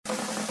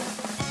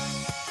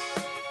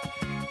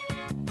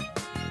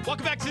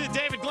Welcome back to the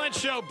David Glenn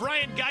Show.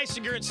 Brian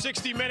Geisinger in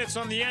 60 Minutes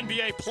on the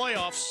NBA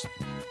playoffs.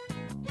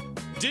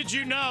 Did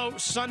you know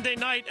Sunday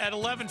night at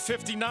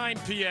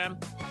 11:59 p.m.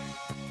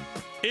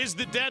 is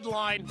the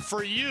deadline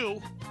for you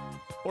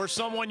or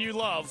someone you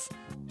love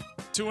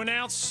to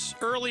announce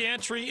early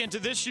entry into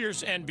this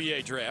year's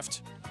NBA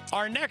draft?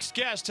 Our next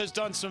guest has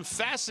done some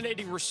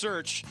fascinating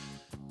research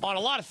on a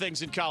lot of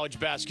things in college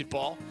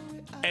basketball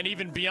and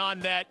even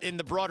beyond that in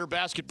the broader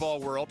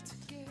basketball world.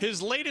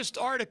 His latest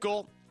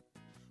article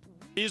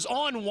is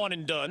on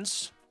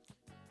one-and-dones,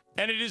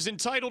 and it is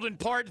entitled in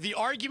part, "The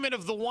Argument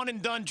of the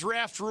One-and-Done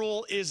Draft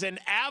Rule is an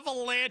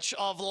Avalanche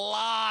of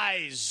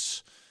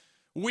Lies."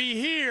 We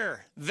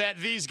hear that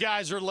these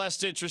guys are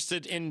less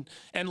interested in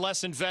and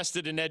less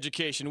invested in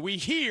education. We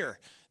hear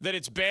that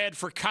it's bad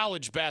for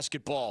college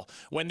basketball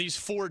when these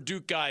four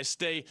Duke guys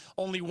stay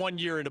only 1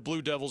 year in a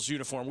Blue Devils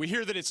uniform. We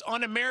hear that it's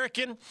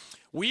un-American.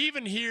 We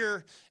even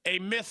hear a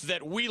myth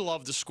that we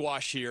love to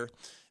squash here,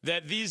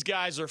 that these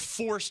guys are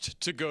forced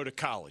to go to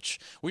college.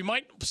 We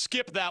might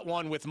skip that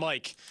one with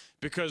Mike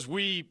because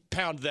we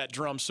pound that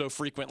drum so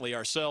frequently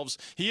ourselves.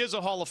 He is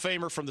a Hall of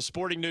Famer from the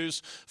Sporting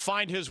News.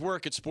 Find his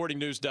work at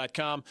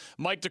sportingnews.com.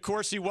 Mike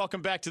DeCourcy,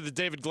 welcome back to the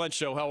David Glenn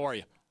Show. How are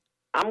you?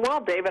 I'm well,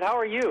 David. How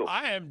are you?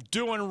 I am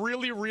doing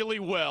really, really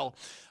well.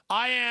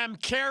 I am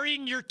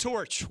carrying your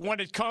torch when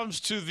it comes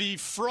to the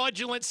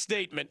fraudulent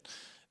statement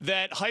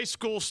that high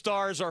school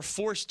stars are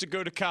forced to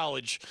go to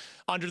college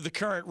under the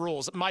current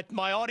rules.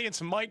 My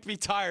audience might be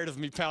tired of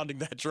me pounding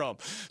that drum.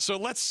 So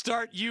let's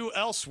start you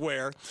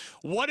elsewhere.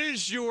 What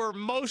is your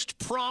most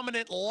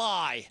prominent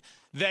lie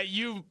that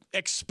you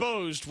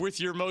exposed with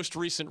your most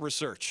recent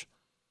research?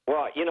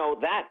 Well, you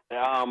know,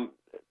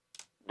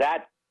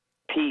 that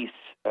piece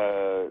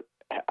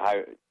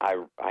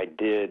I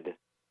did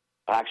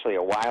actually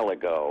a while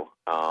ago.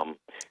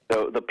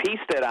 The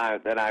piece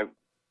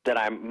that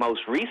I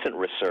most recent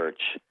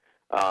research,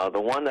 the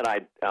one that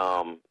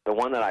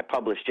I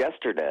published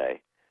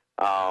yesterday,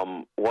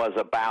 was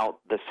about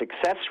the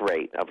success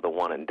rate of the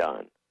one and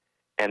done,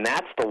 and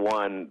that's the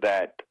one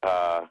that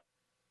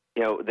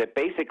that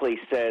basically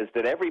says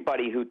that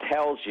everybody who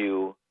tells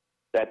you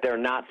that they're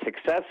not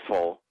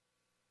successful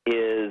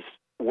is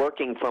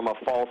working from a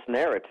false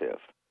narrative.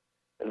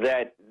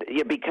 That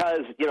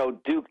because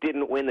Duke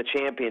didn't win the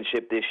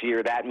championship this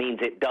year, that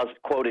means it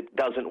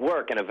doesn't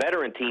work, and a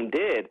veteran team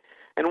did.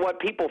 And what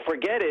people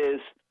forget is,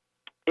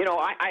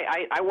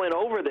 I went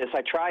over this.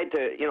 I tried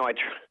to,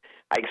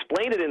 I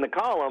explained it in the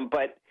column,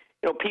 but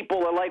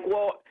people are like,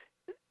 well,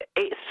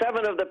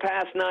 7 of the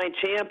past 9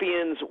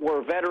 champions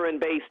were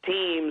veteran-based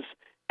teams,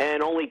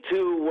 and only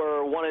 2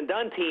 were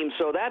one-and-done teams.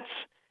 So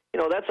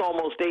that's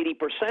almost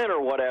 80% or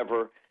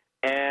whatever.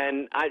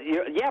 And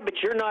but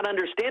you're not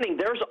understanding.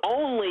 There's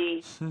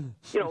only,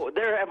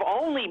 there have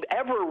only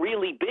ever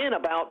really been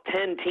about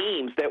 10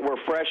 teams that were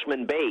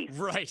freshman-based,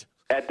 right,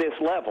 at this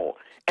level.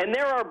 And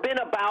there have been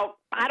about,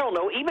 I don't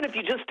know, even if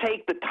you just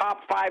take the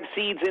top 5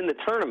 seeds in the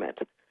tournament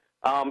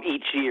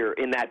each year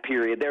in that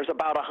period, there's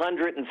about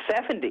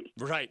 170.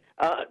 Right.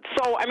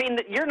 So, I mean,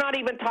 you're not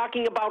even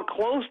talking about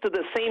close to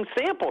the same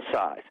sample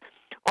size.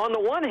 On the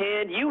one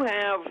hand, you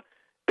have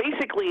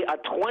basically a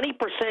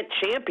 20%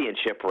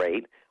 championship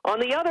rate. On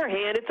the other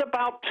hand, it's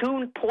about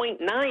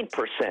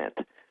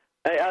 2.9%.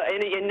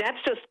 And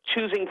that's just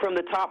choosing from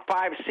the top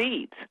 5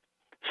 seeds.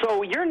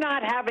 So you're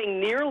not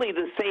having nearly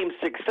the same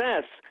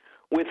success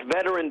with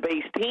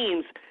veteran-based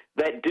teams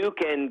that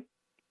Duke and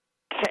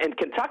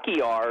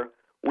Kentucky are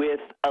with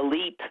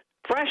elite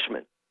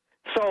freshmen.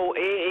 So,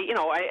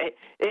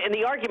 and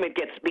the argument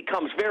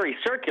becomes very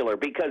circular,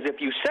 because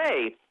if you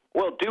say,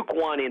 well, Duke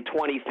won in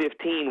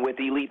 2015 with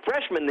elite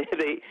freshmen,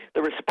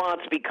 the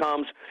response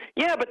becomes,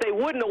 yeah, but they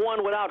wouldn't have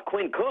won without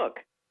Quinn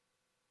Cook.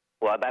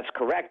 Well, that's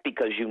correct,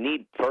 because you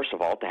need, first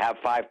of all, to have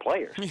 5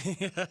 players.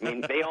 I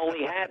mean, they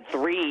only had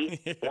 3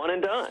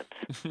 one-and-dones.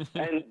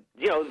 And,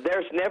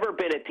 there's never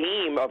been a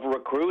team of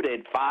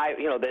recruited 5,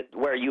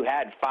 where you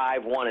had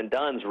 5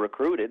 one-and-dones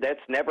recruited.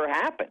 That's never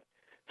happened.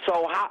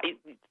 So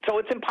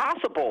it's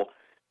impossible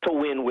to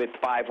win with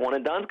 5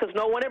 one-and-dones, because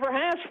no one ever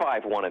has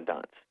 5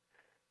 one-and-dones.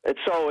 And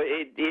so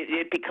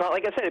it becomes,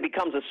 like I said, it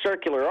becomes a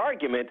circular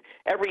argument.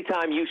 Every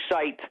time you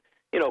cite,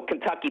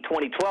 Kentucky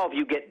 2012,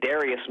 you get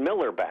Darius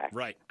Miller back.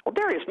 Right. Well,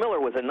 Darius Miller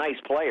was a nice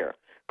player,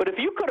 but if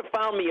you could have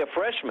found me a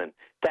freshman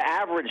to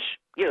average,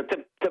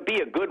 to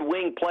be a good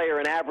wing player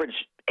and average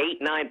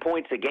 8-9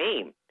 points a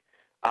game,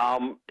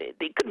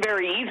 they could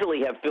very easily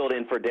have filled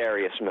in for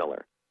Darius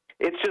Miller.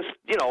 It's just,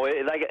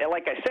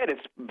 like I said,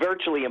 it's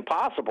virtually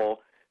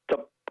impossible to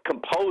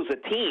compose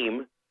a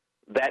team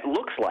that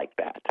looks like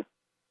that.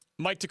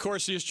 Mike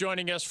DeCourcy is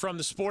joining us from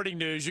the Sporting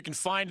News. You can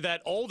find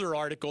that older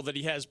article that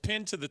he has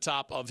pinned to the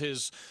top of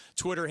his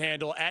Twitter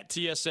handle, at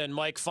TSN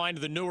Mike. Find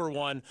the newer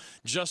one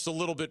just a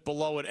little bit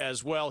below it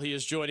as well. He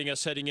is joining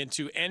us heading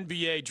into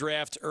NBA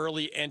Draft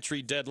early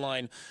entry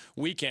deadline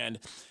weekend.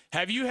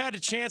 Have you had a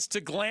chance to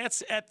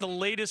glance at the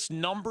latest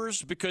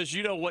numbers? Because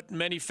you know what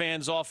many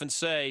fans often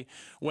say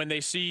when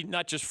they see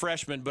not just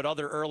freshmen but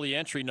other early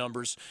entry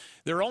numbers.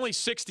 There are only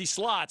 60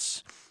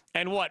 slots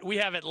And what? We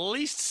have at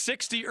least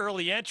 60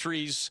 early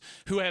entries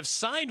who have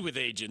signed with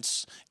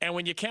agents. And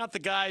when you count the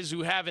guys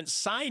who haven't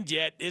signed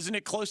yet, isn't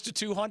it close to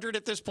 200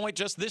 at this point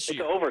just this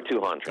year? It's over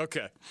 200.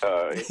 Okay.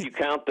 If you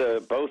count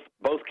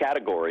both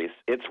categories,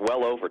 it's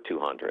well over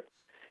 200.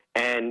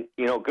 And,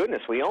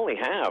 goodness, we only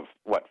have,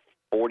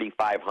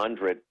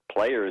 4,500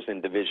 players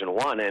in Division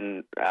I,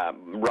 and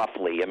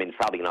roughly,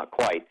 probably not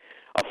quite,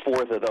 a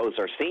fourth of those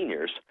are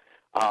seniors.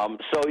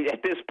 So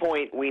at this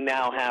point, we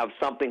now have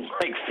something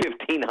like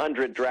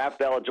 1,500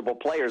 draft-eligible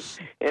players.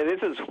 And this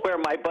is where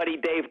my buddy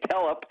Dave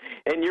Tellup,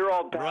 and your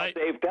old pal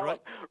Dave Tellup,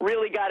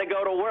 really got to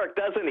go to work,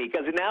 doesn't he?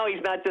 Because now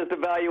he's not just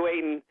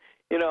evaluating,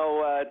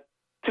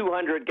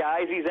 200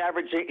 guys. He's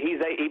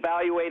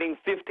evaluating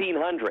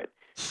 1,500.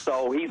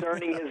 So he's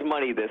earning his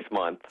money this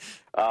month.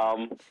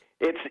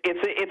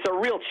 It's a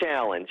real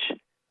challenge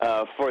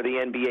for the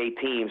NBA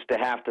teams to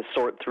have to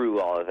sort through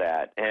all of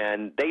that,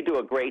 and they do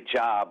a great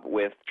job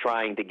with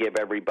trying to give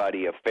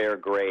everybody a fair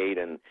grade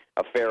and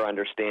a fair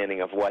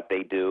understanding of what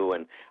they do.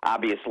 And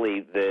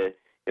obviously, the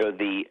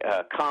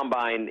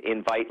combine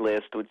invite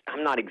list, which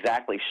I'm not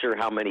exactly sure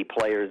how many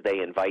players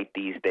they invite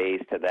these days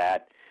to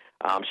that.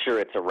 I'm sure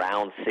it's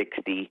around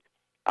 60.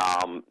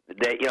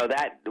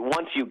 That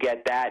once you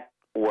get that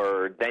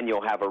word, then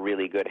you'll have a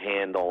really good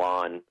handle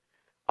on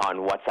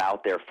what's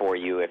out there for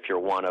you if you're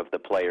one of the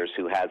players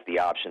who has the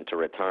option to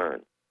return.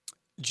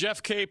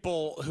 Jeff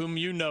Capel, whom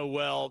you know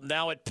well,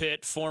 now at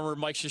Pitt, former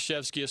Mike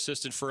Krzyzewski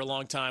assistant for a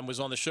long time, was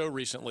on the show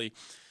recently.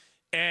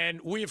 And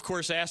we, of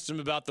course, asked him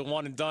about the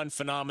one-and-done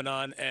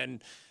phenomenon,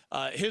 and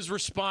his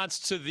response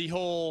to the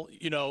whole,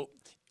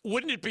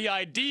 wouldn't it be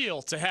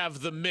ideal to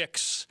have the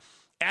mix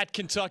at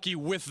Kentucky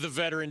with the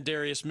veteran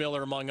Darius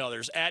Miller, among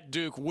others, at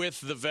Duke with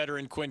the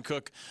veteran Quinn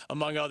Cook,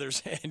 among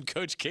others. And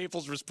Coach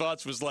Capel's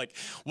response was like,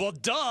 well,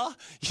 duh,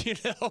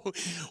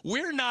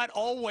 we're not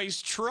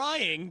always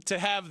trying to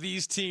have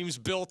these teams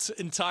built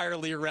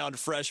entirely around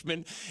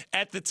freshmen.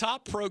 At the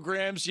top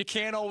programs, you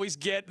can't always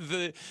get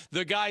the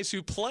guys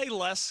who play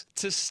less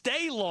to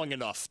stay long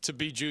enough to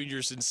be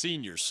juniors and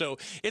seniors. So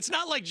it's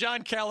not like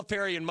John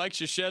Calipari and Mike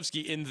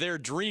Krzyzewski in their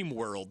dream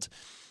world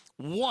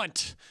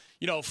want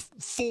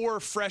 4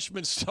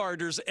 freshman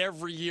starters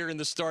every year in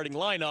the starting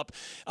lineup.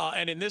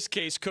 And in this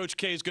case, Coach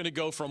K is going to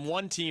go from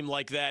one team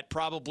like that,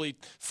 probably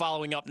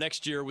following up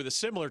next year with a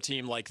similar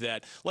team like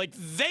that. Like,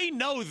 they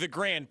know the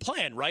grand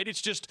plan, right? It's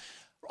just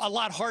a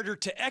lot harder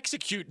to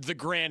execute the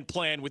grand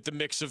plan with the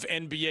mix of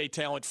NBA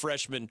talent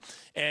freshmen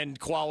and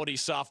quality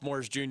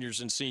sophomores, juniors,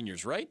 and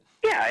seniors, right?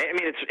 Yeah,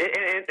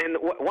 and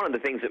one of the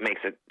things that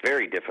makes it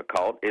very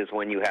difficult is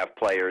when you have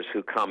players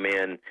who come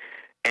in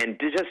and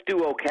to just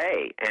do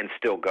okay and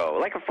still go.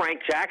 Like a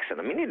Frank Jackson.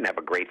 He didn't have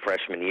a great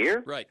freshman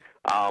year. Right.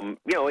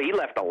 He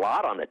left a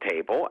lot on the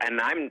table, and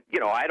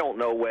I don't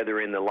know whether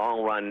in the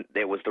long run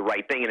it was the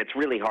right thing, and it's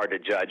really hard to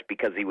judge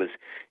because he was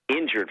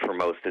injured for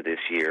most of this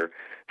year.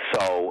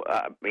 So,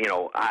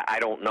 I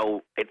don't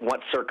know at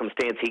what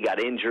circumstance he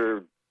got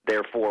injured,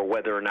 therefore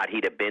whether or not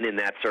he'd have been in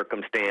that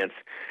circumstance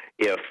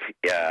if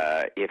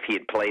he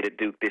had played at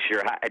Duke this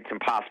year. It's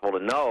impossible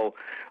to know.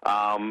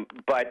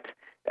 But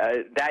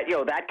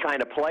that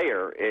kind of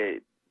player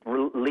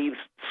leaves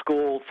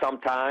school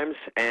sometimes,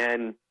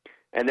 and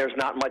there's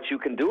not much you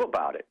can do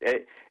about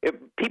it. If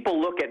people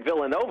look at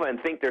Villanova and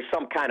think there's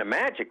some kind of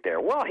magic there,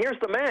 well, here's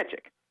the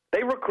magic.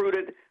 They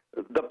recruited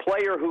the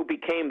player who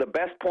became the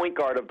best point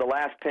guard of the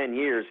last 10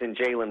 years in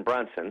Jalen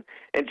Brunson,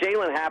 and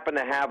Jalen happened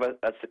to have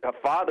a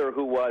father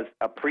who was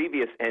a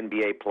previous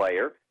NBA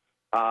player,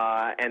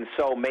 and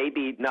so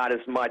maybe not as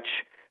much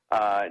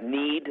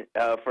need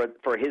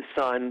for his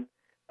son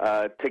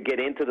to get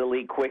into the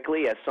league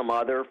quickly as some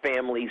other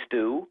families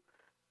do.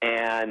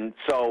 And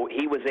so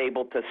he was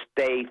able to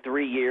stay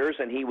 3 years,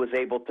 and he was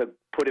able to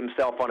put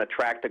himself on a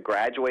track to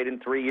graduate in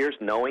 3 years,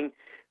 knowing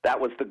that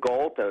was the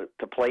goal,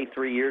 to play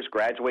 3 years,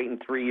 graduate in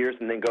 3 years,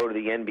 and then go to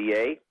the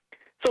NBA.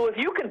 So if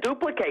you can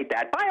duplicate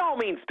that, by all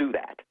means do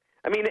that.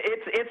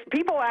 It's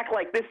people act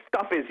like this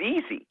stuff is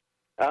easy.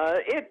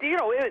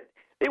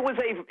 It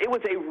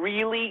was a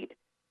really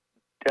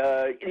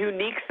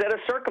unique set of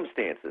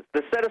circumstances,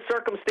 the set of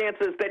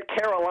circumstances that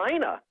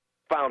Carolina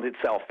found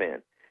itself in.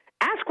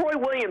 Ask Roy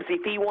Williams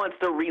if he wants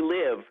to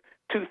relive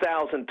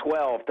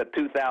 2012 to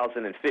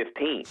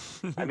 2015.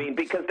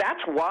 Because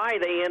that's why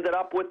they ended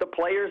up with the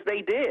players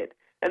they did.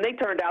 And they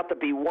turned out to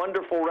be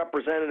wonderful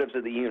representatives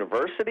of the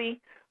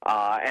university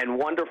and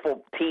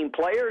wonderful team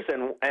players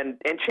and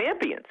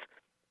champions.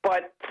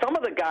 But some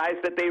of the guys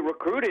that they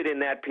recruited in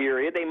that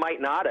period, they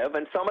might not have,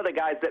 and some of the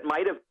guys that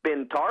might have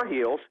been Tar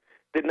Heels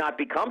did not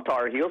become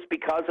Tar Heels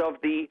because of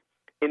the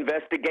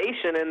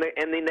investigation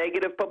and the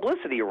negative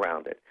publicity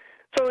around it.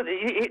 So,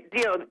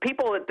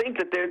 people that think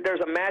that there's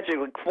a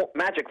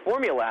magic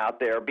formula out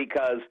there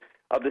because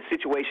of the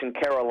situation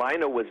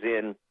Carolina was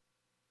in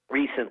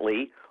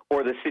recently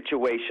or the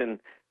situation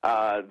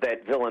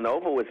that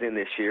Villanova was in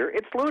this year,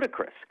 it's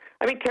ludicrous.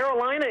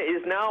 Carolina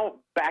is now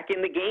back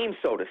in the game,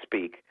 so to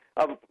speak,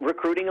 of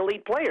recruiting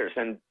elite players.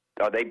 And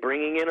are they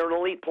bringing in an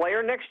elite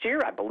player next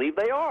year? I believe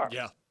they are.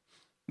 Yeah.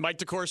 Mike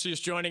DeCourcy is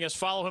joining us.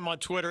 Follow him on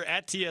Twitter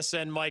at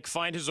TSN Mike.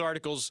 Find his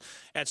articles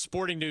at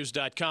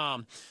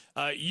sportingnews.com.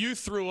 You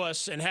threw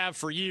us, and have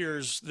for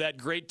years, that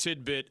great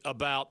tidbit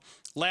about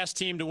last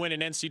team to win an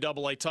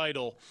NCAA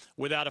title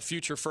without a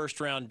future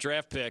first-round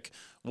draft pick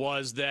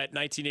was that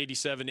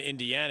 1987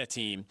 Indiana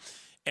team.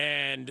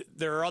 And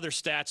there are other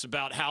stats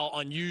about how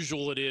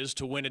unusual it is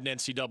to win an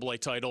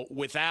NCAA title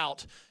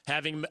without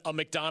having a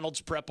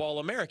McDonald's Prep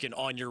All-American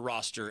on your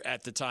roster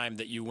at the time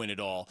that you win it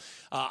all.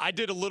 I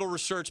did a little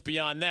research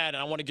beyond that, and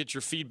I want to get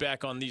your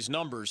feedback on these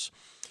numbers.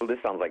 Well, this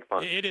sounds like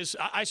fun. It is.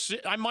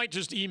 I might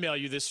just email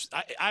you this.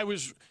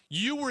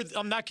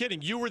 I'm not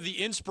kidding. You were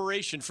the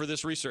inspiration for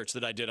this research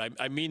that I did.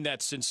 I mean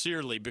that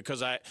sincerely,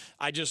 because I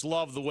just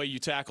love the way you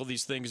tackle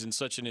these things in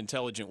such an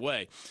intelligent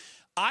way.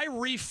 I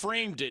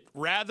reframed it,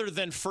 rather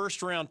than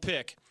first-round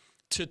pick,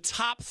 to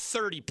top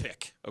 30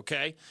 pick,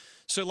 okay?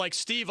 So like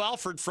Steve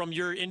Alford from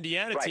your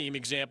Indiana team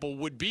example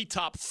would be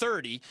top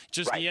 30,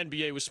 just the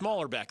NBA was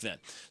smaller back then.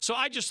 So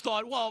I just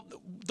thought, well,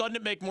 doesn't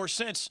it make more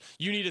sense?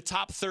 You need a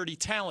top 30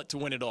 talent to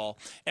win it all.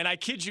 And I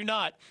kid you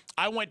not,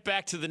 I went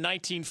back to the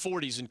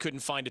 1940s and couldn't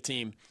find a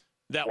team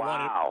that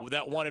won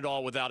it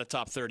all without a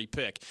top 30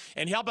 pick.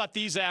 And how about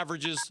these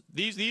averages?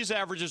 These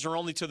averages are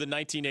only to the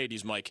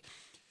 1980s, Mike.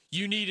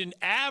 You need an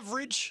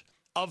average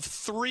of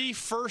 3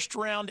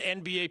 first-round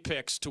NBA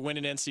picks to win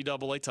an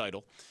NCAA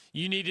title.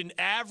 You need an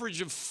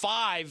average of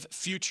 5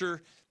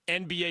 future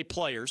NBA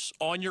players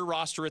on your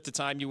roster at the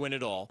time you win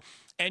it all.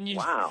 And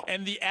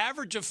and the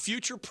average of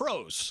future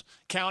pros,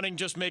 counting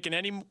just making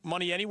any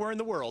money anywhere in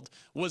the world,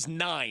 was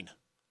 9.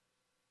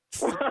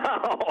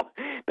 Wow.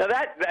 Now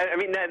I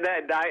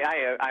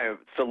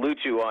salute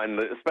you on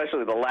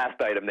especially the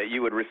last item that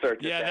you would research.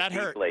 Yeah, that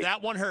hurt.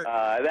 That one hurt.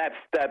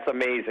 That's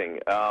amazing.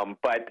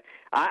 But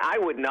I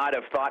would not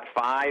have thought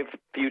 5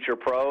 future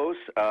pros.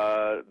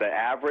 The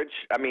average.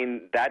 I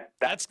mean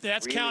that's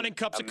really counting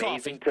cups of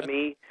coffee to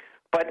me.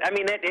 But I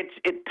mean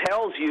it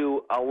tells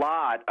you a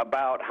lot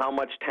about how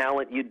much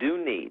talent you do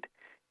need,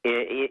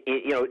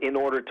 in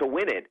order to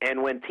win it.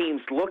 And when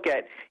teams look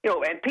at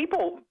and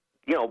people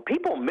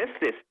miss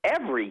this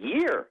every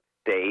year,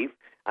 Dave.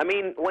 I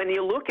mean, when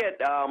you look at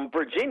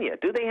Virginia,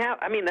 do they have?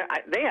 I mean,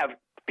 they have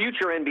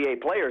future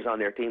NBA players on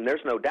their team.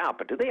 There's no doubt,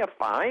 but do they have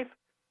 5?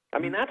 I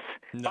mean,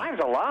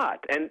 five's a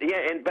lot.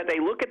 But they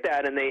look at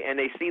that and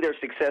they see their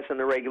success in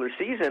the regular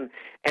season,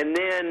 and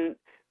then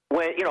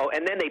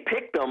and then they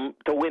pick them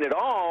to win it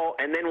all,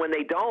 and then when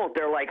they don't,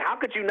 they're like, how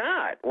could you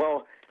not?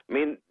 Well, I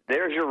mean,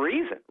 there's your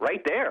reason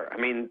right there. I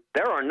mean,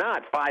 there are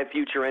not 5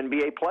 future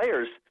NBA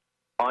players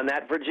on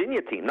that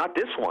Virginia team, not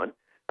this one.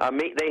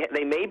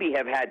 They maybe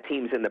have had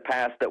teams in the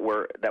past that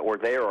were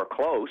there or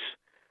close,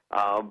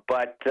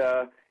 but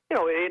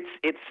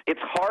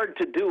it's hard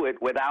to do it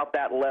without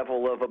that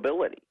level of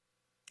ability.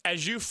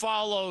 As you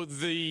follow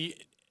the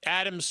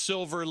Adam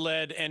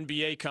Silver-led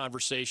NBA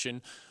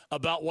conversation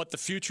about what the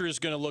future is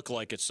going to look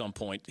like at some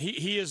point,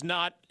 he is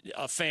not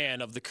a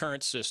fan of the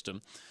current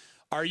system.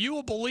 Are you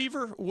a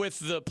believer with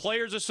the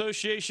Players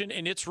Association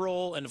and its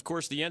role? And, of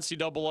course, the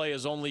NCAA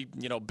is only,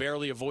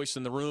 barely a voice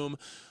in the room,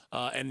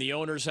 and the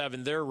owners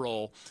having their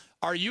role.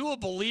 Are you a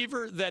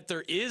believer that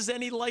there is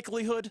any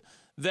likelihood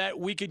that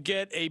we could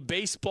get a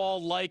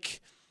baseball-like,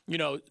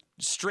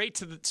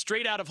 straight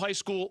out of high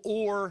school,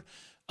 or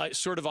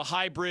sort of a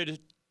hybrid,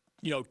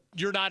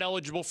 you're not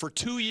eligible for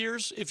 2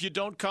 years if you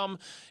don't come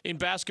in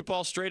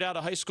basketball straight out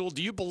of high school?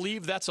 Do you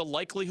believe that's a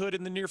likelihood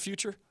in the near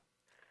future?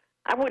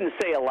 I wouldn't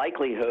say a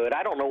likelihood.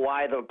 I don't know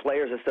why the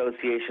Players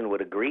Association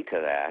would agree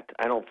to that.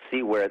 I don't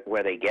see where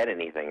they get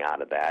anything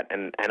out of that,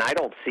 and I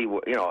don't see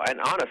And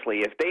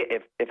honestly,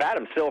 if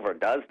Adam Silver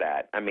does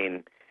that, I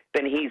mean,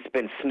 then he's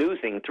been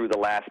snoozing through the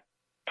last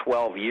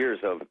 12 years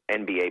of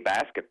NBA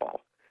basketball.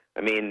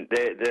 I mean,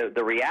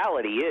 the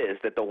reality is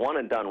that the one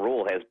and done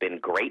rule has been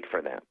great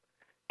for them.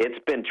 It's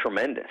been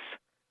tremendous.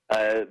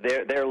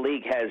 Their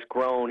league has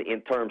grown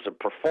in terms of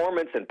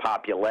performance and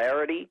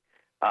popularity.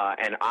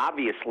 And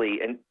obviously,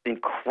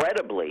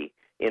 incredibly,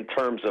 in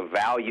terms of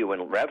value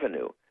and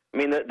revenue. I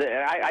mean,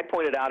 I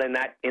pointed out in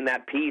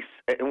that piece,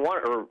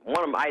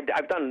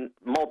 I've done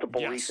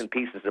multiple recent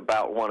pieces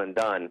about one and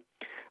done,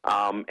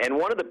 and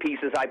one of the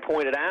pieces I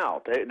pointed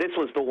out, this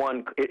was the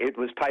one. It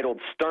was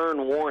titled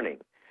 "Stern Warning,"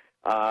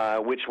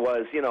 which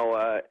was he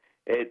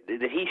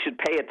should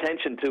pay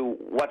attention to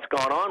what's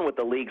gone on with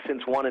the league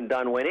since one and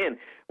done went in.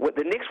 What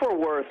the Knicks were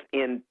worth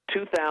in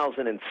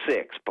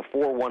 2006,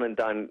 before one and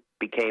done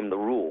became the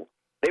rule,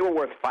 they were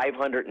worth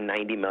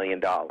 $590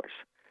 million.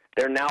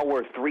 They're now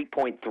worth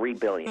 $3.3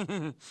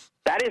 billion.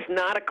 That is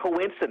not a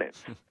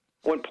coincidence.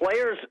 When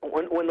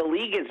the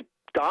league is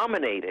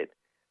dominated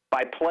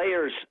by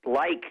players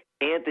like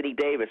Anthony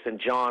Davis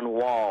and John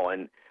Wall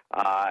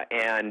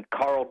and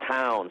Karl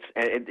Towns,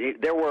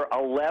 there were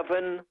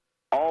 11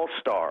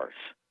 All-Stars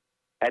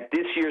at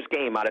this year's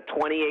game out of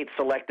 28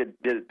 selected.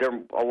 There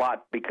are a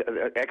lot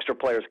extra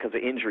players because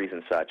of injuries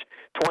and such.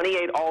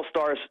 28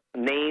 All-Stars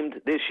named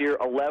this year.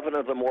 11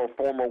 of them were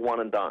former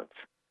one-and-dones.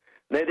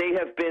 They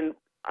have been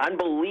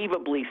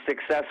unbelievably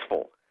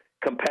successful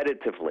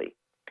competitively.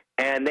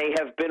 And they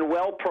have been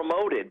well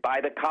promoted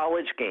by the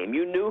college game.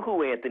 You knew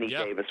who Anthony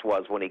Davis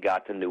was when he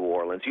got to New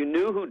Orleans. You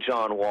knew who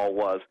John Wall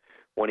was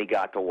when he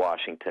got to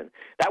Washington.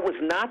 That was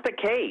not the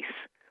case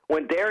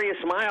when Darius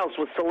Miles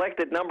was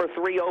selected number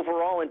 3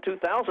 overall in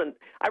 2000.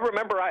 I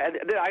remember,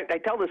 I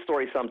tell this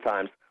story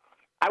sometimes.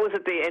 I was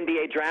at the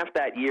NBA draft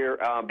that year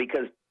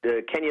because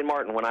Kenyon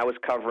Martin, when I was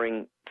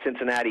covering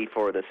Cincinnati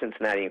for the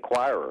Cincinnati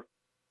Enquirer,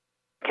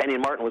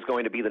 Kenyon Martin was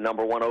going to be the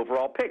number 1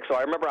 overall pick. So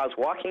I remember I was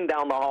walking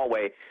down the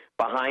hallway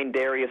behind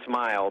Darius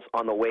Miles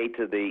on the way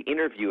to the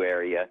interview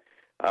area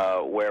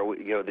where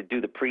they do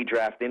the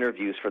pre-draft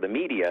interviews for the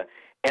media,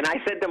 and I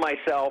said to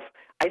myself,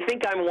 I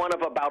think I'm one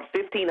of about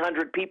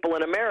 1,500 people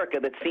in America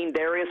that's seen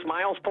Darius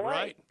Miles play.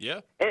 Right,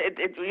 yeah.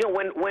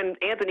 When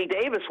Anthony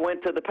Davis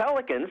went to the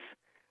Pelicans,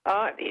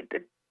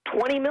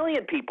 20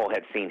 million people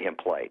had seen him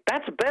play.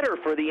 That's better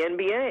for the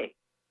NBA.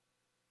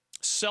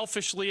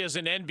 Selfishly, as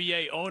an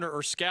NBA owner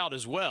or scout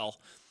as well,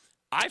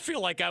 I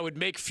feel like I would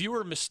make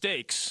fewer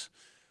mistakes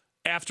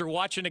after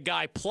watching a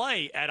guy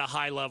play at a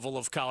high level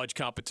of college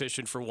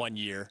competition for 1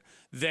 year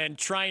than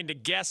trying to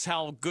guess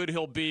how good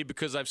he'll be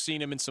because I've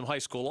seen him in some high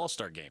school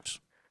all-star games.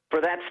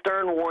 For that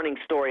stern warning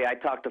story, I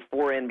talked to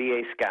 4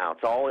 NBA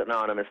scouts, all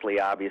anonymously,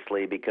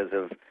 obviously, because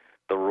of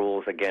the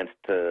rules against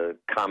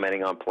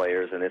commenting on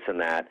players and this and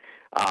that.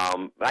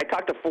 I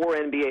talked to 4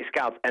 NBA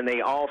scouts, and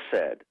they all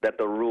said that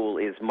the rule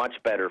is much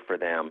better for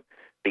them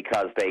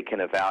because they can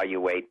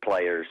evaluate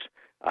players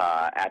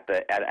at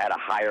a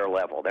higher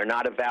level. They're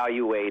not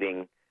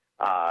evaluating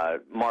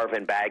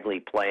Marvin Bagley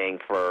playing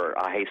for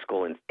a high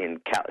school in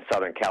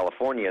Southern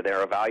California.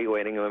 They're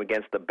evaluating him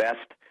against the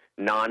best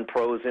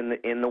non-pros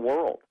in the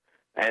world,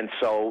 and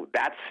so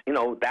that's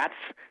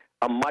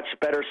a much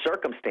better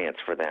circumstance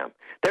for them.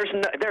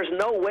 There's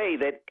no way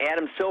that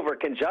Adam Silver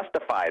can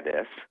justify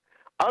this,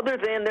 other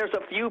than there's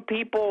a few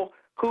people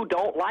who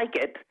don't like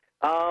it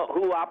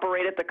who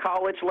operate at the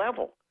college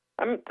level.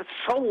 I mean,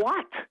 so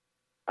what?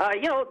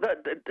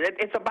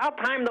 It's about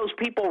time those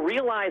people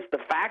realize the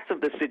facts of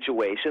the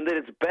situation, that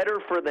it's better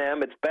for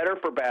them, it's better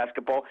for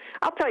basketball.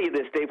 I'll tell you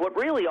this, Dave, what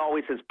really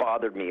always has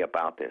bothered me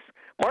about this,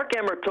 Mark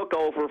Emmert took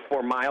over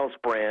for Miles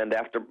Brand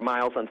after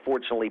Miles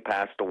unfortunately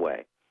passed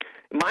away.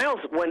 Miles,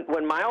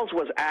 when Miles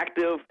was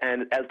active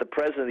and as the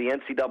president of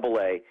the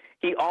NCAA,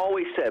 he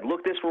always said,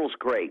 look, this rule's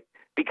great,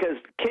 because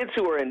kids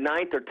who are in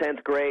 9th or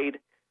 10th grade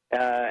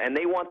and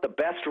they want the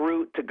best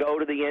route to go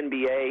to the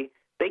NBA,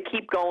 they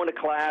keep going to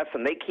class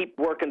and they keep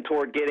working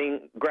toward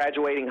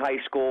graduating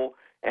high school,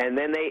 and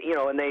then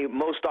they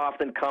most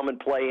often come and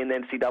play in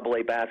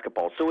NCAA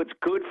basketball. So it's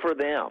good for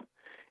them.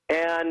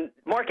 And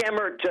Mark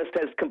Emmert just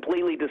has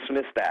completely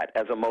dismissed that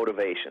as a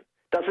motivation.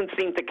 Doesn't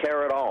seem to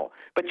care at all.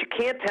 But you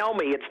can't tell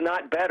me it's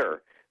not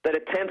better that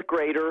a 10th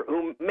grader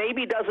who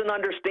maybe doesn't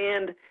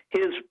understand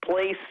his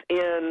place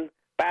in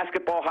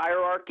basketball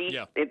hierarchy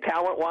in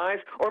talent-wise,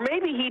 or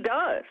maybe he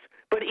does.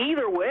 But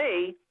either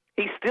way,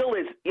 he still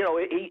is,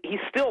 he's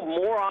still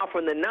more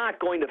often than not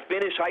going to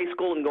finish high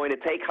school and going to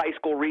take high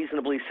school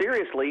reasonably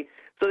seriously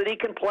so that he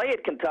can play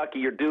at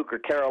Kentucky or Duke or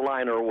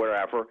Carolina or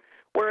wherever.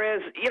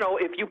 Whereas,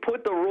 if you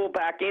put the rule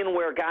back in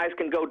where guys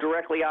can go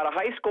directly out of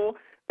high school,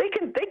 they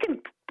can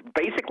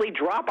basically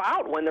drop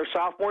out when they're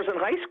sophomores in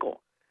high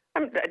school.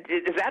 I mean,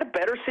 is that a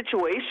better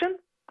situation?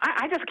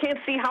 I just can't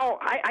see how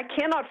 – I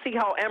cannot see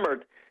how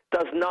Emmert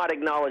does not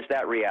acknowledge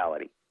that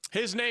reality.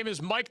 His name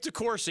is Mike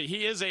DeCourcy.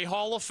 He is a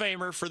Hall of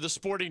Famer for the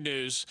Sporting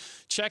News.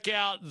 Check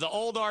out the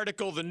old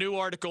article, the new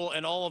article,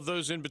 and all of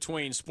those in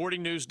between,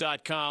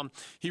 sportingnews.com.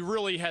 He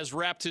really has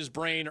wrapped his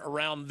brain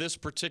around this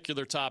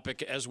particular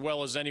topic as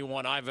well as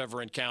anyone I've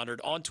ever encountered.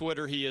 On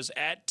Twitter, he is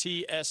at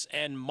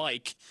TSN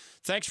Mike.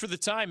 Thanks for the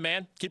time,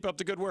 man. Keep up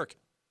the good work.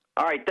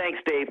 All right, thanks,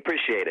 Dave.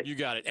 Appreciate it. You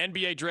got it.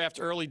 NBA draft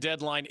early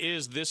deadline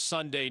is this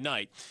Sunday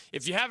night.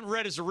 If you haven't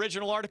read his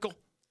original article,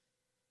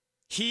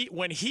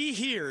 when he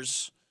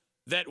hears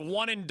that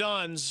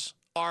one-and-dones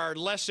are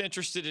less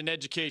interested in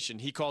education,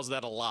 he calls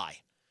that a lie.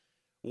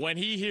 When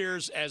he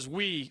hears, as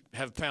we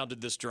have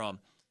pounded this drum,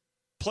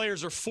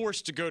 players are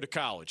forced to go to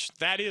college,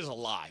 that is a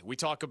lie. We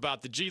talk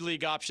about the G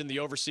League option, the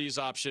overseas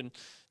option.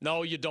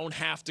 No, you don't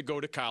have to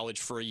go to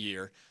college for a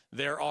year.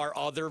 There are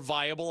other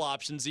viable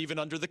options even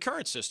under the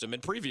current system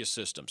and previous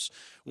systems.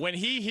 When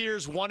he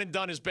hears one and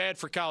done is bad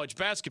for college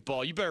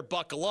basketball, you better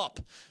buckle up,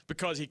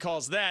 because he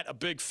calls that a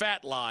big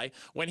fat lie.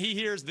 When he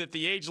hears that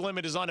the age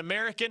limit is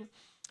un-American,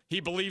 he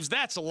believes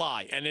that's a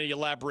lie, and then he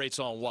elaborates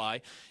on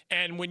why.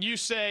 And when you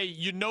say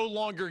you no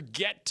longer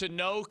get to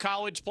know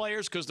college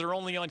players because they're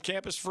only on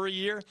campus for a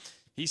year,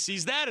 he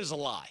sees that as a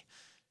lie.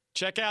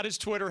 Check out his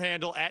Twitter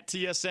handle, at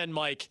TSN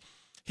Mike.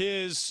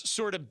 His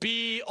sort of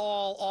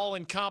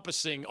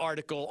all-encompassing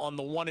article on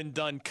the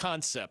one-and-done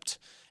concept.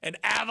 An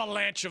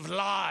avalanche of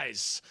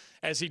lies,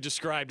 as he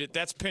described it.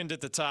 That's pinned at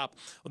the top.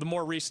 The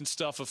more recent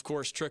stuff, of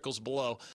course, trickles below.